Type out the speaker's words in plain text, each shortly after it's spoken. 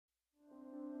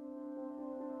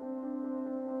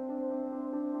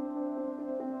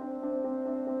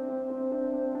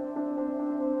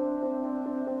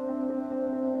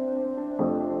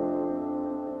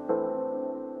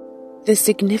The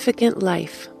Significant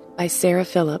Life by Sarah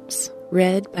Phillips,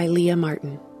 read by Leah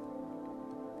Martin.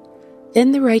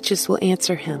 Then the righteous will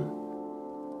answer him,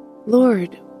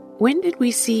 Lord, when did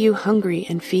we see you hungry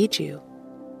and feed you,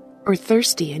 or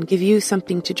thirsty and give you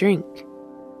something to drink?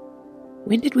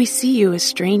 When did we see you a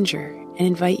stranger and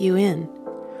invite you in,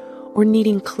 or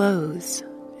needing clothes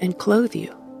and clothe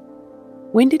you?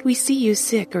 When did we see you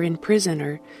sick or in prison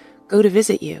or go to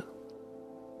visit you?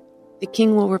 The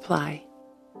king will reply,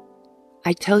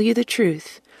 I tell you the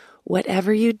truth,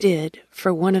 whatever you did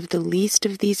for one of the least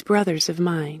of these brothers of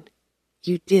mine,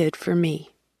 you did for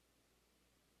me.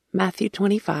 Matthew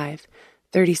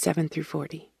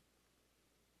 25:37-40.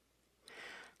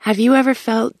 Have you ever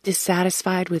felt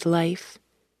dissatisfied with life?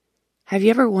 Have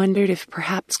you ever wondered if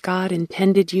perhaps God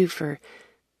intended you for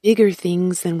bigger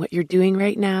things than what you're doing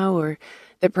right now, or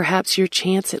that perhaps your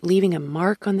chance at leaving a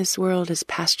mark on this world has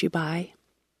passed you by?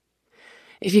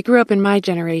 If you grew up in my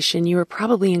generation, you were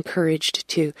probably encouraged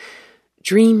to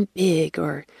dream big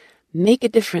or make a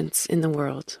difference in the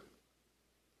world.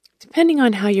 Depending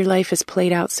on how your life has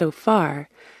played out so far,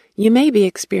 you may be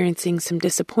experiencing some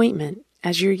disappointment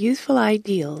as your youthful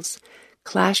ideals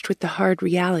clashed with the hard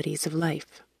realities of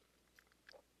life.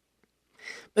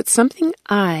 But something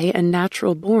I, a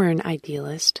natural-born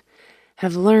idealist,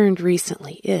 have learned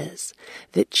recently is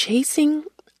that chasing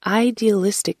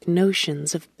idealistic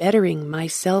notions of bettering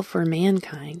myself or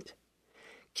mankind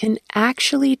can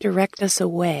actually direct us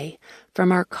away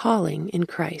from our calling in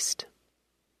Christ.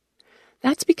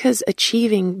 That's because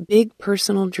achieving big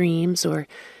personal dreams or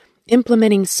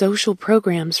implementing social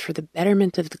programs for the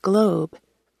betterment of the globe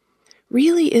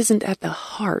really isn't at the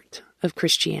heart of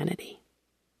Christianity.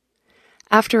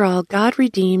 After all, God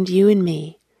redeemed you and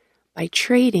me by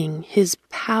trading His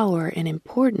power and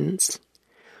importance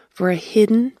for a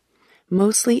hidden,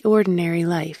 mostly ordinary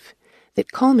life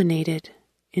that culminated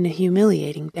in a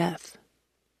humiliating death.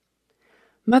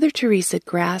 Mother Teresa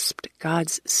grasped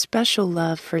God's special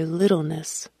love for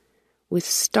littleness with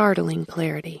startling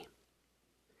clarity.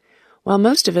 While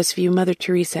most of us view Mother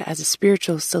Teresa as a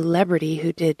spiritual celebrity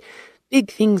who did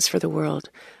big things for the world,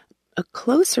 a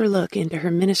closer look into her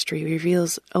ministry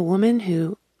reveals a woman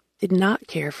who did not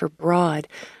care for broad,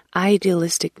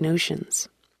 idealistic notions.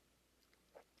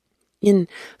 In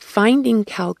Finding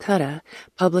Calcutta,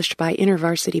 published by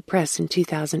InterVarsity Press in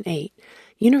 2008,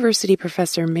 university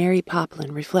professor Mary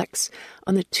Poplin reflects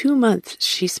on the 2 months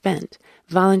she spent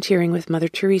volunteering with Mother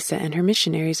Teresa and her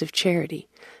missionaries of charity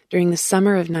during the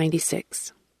summer of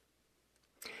 '96.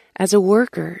 As a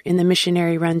worker in the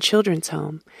missionary-run children's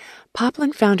home,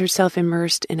 Poplin found herself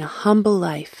immersed in a humble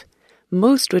life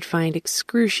most would find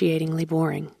excruciatingly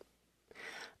boring.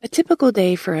 A typical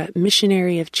day for a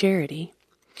missionary of charity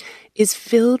is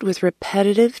filled with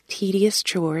repetitive, tedious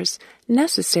chores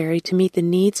necessary to meet the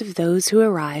needs of those who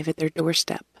arrive at their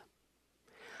doorstep.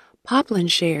 Poplin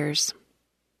shares,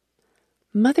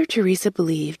 Mother Teresa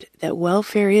believed that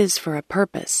welfare is for a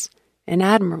purpose, an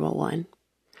admirable one,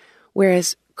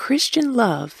 whereas Christian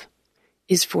love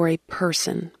is for a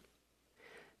person.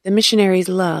 The missionaries'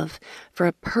 love for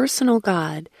a personal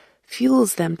God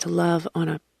fuels them to love on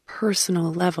a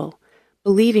personal level,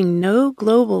 believing no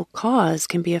global cause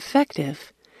can be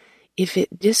effective if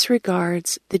it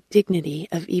disregards the dignity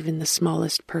of even the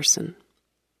smallest person.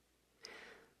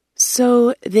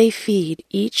 So they feed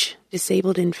each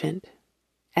disabled infant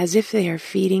as if they are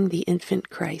feeding the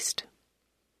infant Christ.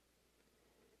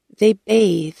 They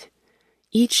bathe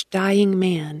each dying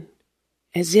man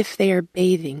as if they are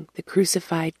bathing the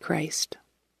crucified Christ.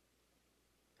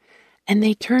 And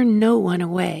they turn no one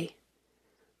away,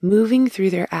 moving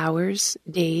through their hours,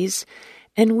 days,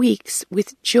 and weeks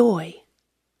with joy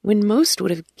when most would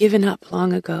have given up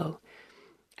long ago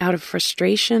out of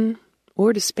frustration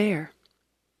or despair.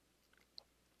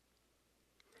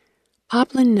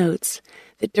 Poplin notes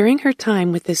that during her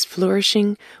time with this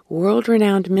flourishing,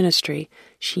 world-renowned ministry,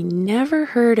 she never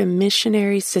heard a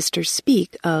missionary sister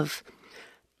speak of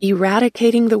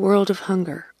eradicating the world of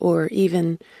hunger or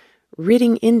even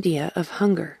ridding India of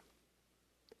hunger.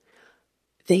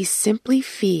 They simply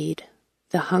feed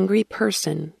the hungry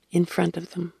person in front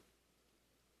of them.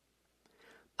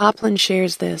 Poplin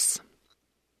shares this.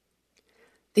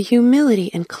 The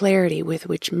humility and clarity with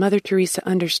which Mother Teresa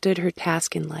understood her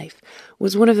task in life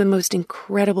was one of the most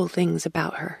incredible things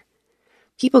about her.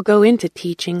 People go into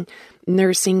teaching,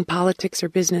 nursing, politics, or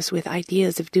business with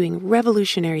ideas of doing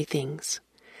revolutionary things.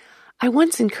 I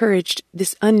once encouraged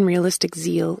this unrealistic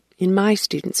zeal in my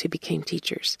students who became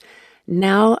teachers.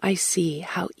 Now I see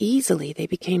how easily they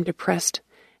became depressed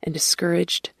and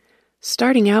discouraged.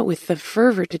 Starting out with the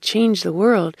fervor to change the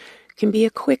world can be a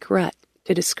quick rut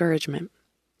to discouragement.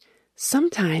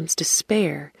 Sometimes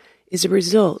despair is a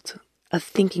result of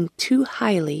thinking too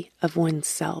highly of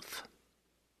oneself.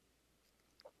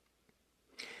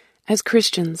 As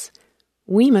Christians,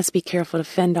 we must be careful to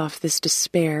fend off this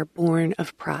despair born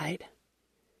of pride.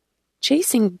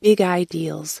 Chasing big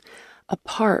ideals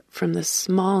apart from the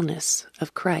smallness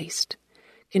of Christ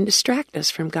can distract us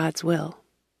from God's will.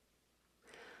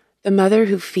 The mother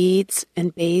who feeds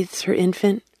and bathes her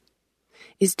infant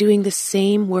is doing the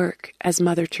same work as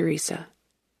Mother Teresa,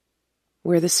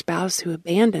 where the spouse who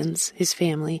abandons his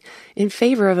family in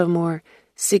favor of a more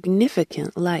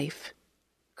significant life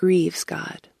grieves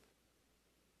God.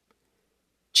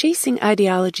 Chasing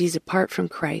ideologies apart from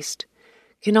Christ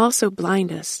can also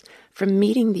blind us from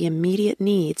meeting the immediate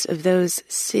needs of those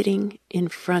sitting in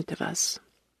front of us.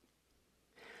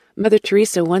 Mother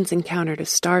Teresa once encountered a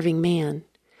starving man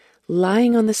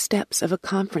lying on the steps of a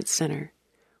conference center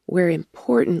where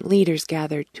important leaders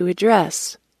gathered to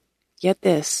address, get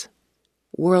this,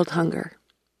 world hunger.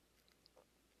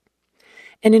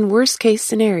 And in worst-case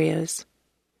scenarios,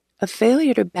 a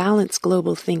failure to balance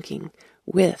global thinking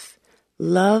with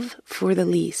love for the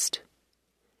least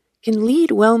can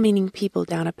lead well-meaning people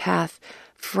down a path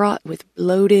fraught with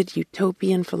bloated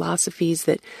utopian philosophies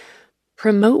that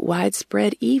promote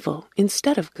widespread evil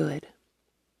instead of good.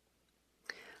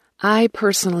 I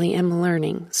personally am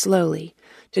learning slowly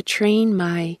to train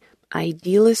my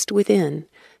idealist within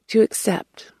to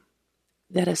accept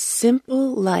that a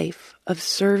simple life of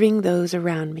serving those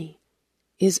around me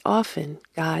is often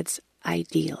God's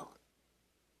ideal.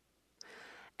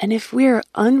 And if we're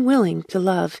unwilling to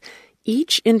love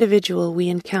each individual we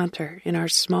encounter in our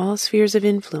small spheres of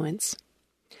influence,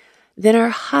 then our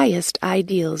highest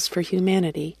ideals for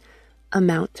humanity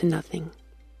amount to nothing.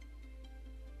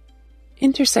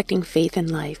 Intersecting faith and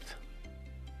life.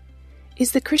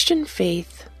 Is the Christian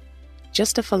faith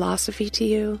just a philosophy to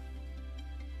you?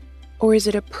 Or is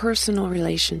it a personal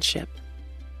relationship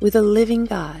with a living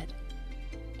God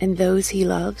and those He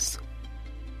loves?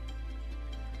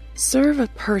 Serve a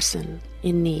person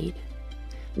in need,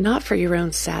 not for your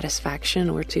own satisfaction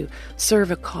or to serve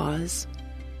a cause,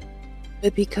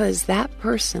 but because that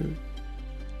person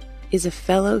is a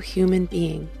fellow human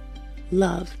being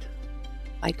loved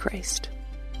by Christ.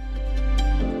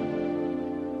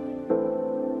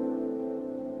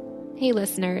 Hey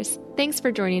listeners, thanks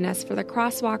for joining us for the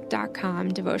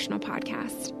Crosswalk.com devotional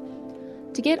podcast.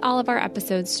 To get all of our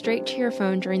episodes straight to your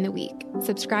phone during the week,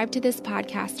 subscribe to this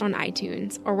podcast on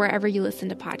iTunes or wherever you listen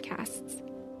to podcasts.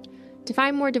 To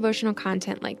find more devotional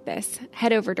content like this,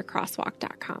 head over to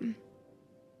Crosswalk.com.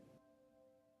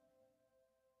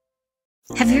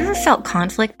 Have you ever felt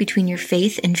conflict between your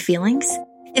faith and feelings?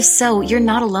 If so, you're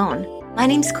not alone. My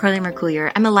name's Carly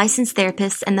Mercoulier. I'm a licensed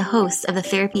therapist and the host of the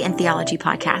Therapy and Theology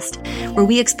podcast, where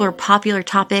we explore popular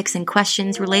topics and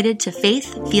questions related to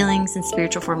faith, feelings, and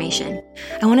spiritual formation.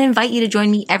 I want to invite you to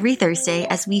join me every Thursday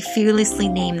as we fearlessly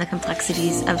name the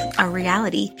complexities of our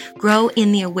reality, grow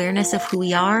in the awareness of who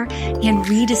we are, and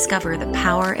rediscover the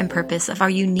power and purpose of our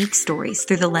unique stories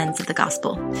through the lens of the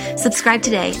gospel. Subscribe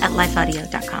today at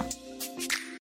lifeaudio.com.